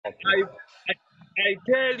I, I I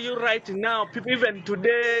tell you right now, people, even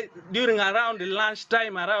today during around the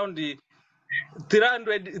lunchtime, around the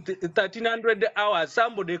 1300 hours,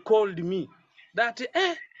 somebody called me that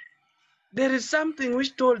there is something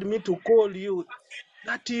which told me to call you,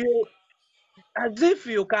 that you, as if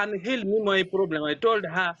you can heal me my problem. I told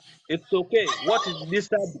her it's okay. What is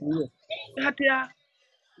disturbing you? That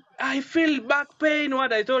I feel back pain.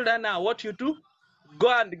 What I told her now, what you do? Go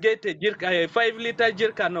and get a 5 liter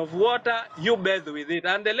jerrycan of water. You bathe with it.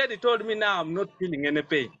 And the lady told me now I'm not feeling any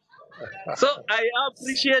pain. So I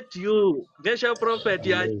appreciate you, Nation Prophet.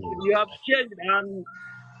 Amazing. You have changed, and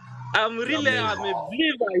I'm a Amazing.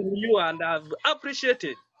 believer in you, and I've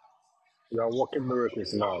appreciated. You are working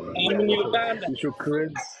miracles now. I'm You are in working. Uganda. You should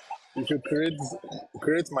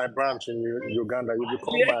create my branch in Uganda.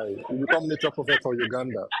 Yeah, You become nature prophet for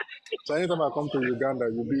Uganda. So anytime I come to Uganda,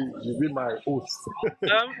 you be my host.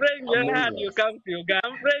 I'm praying very hard Amazing. you come to Uganda.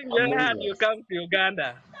 I'm praying very hard Amazing. you come to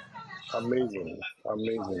Uganda. Amazing.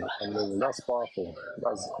 Amazing. Amazing. That's powerful.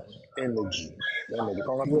 That's energy. Energy.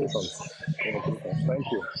 Yes. Congratulations. Congratulations. Thank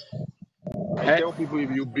you. I Eh, tell people,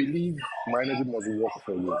 if you believe, my energy must work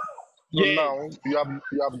for you. So yes. now you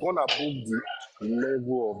have gone above the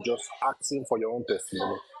level of just asking for your own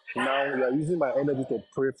testimony. Now you are using my energy to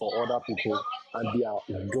pray for other people, and they are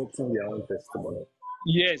getting their own testimony.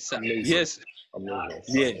 Yes, sir. Amazing. Yes. Amazing.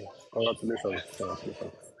 Yes. Congratulations.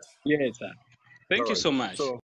 Congratulations. Yes, sir. All Thank you right. so much. So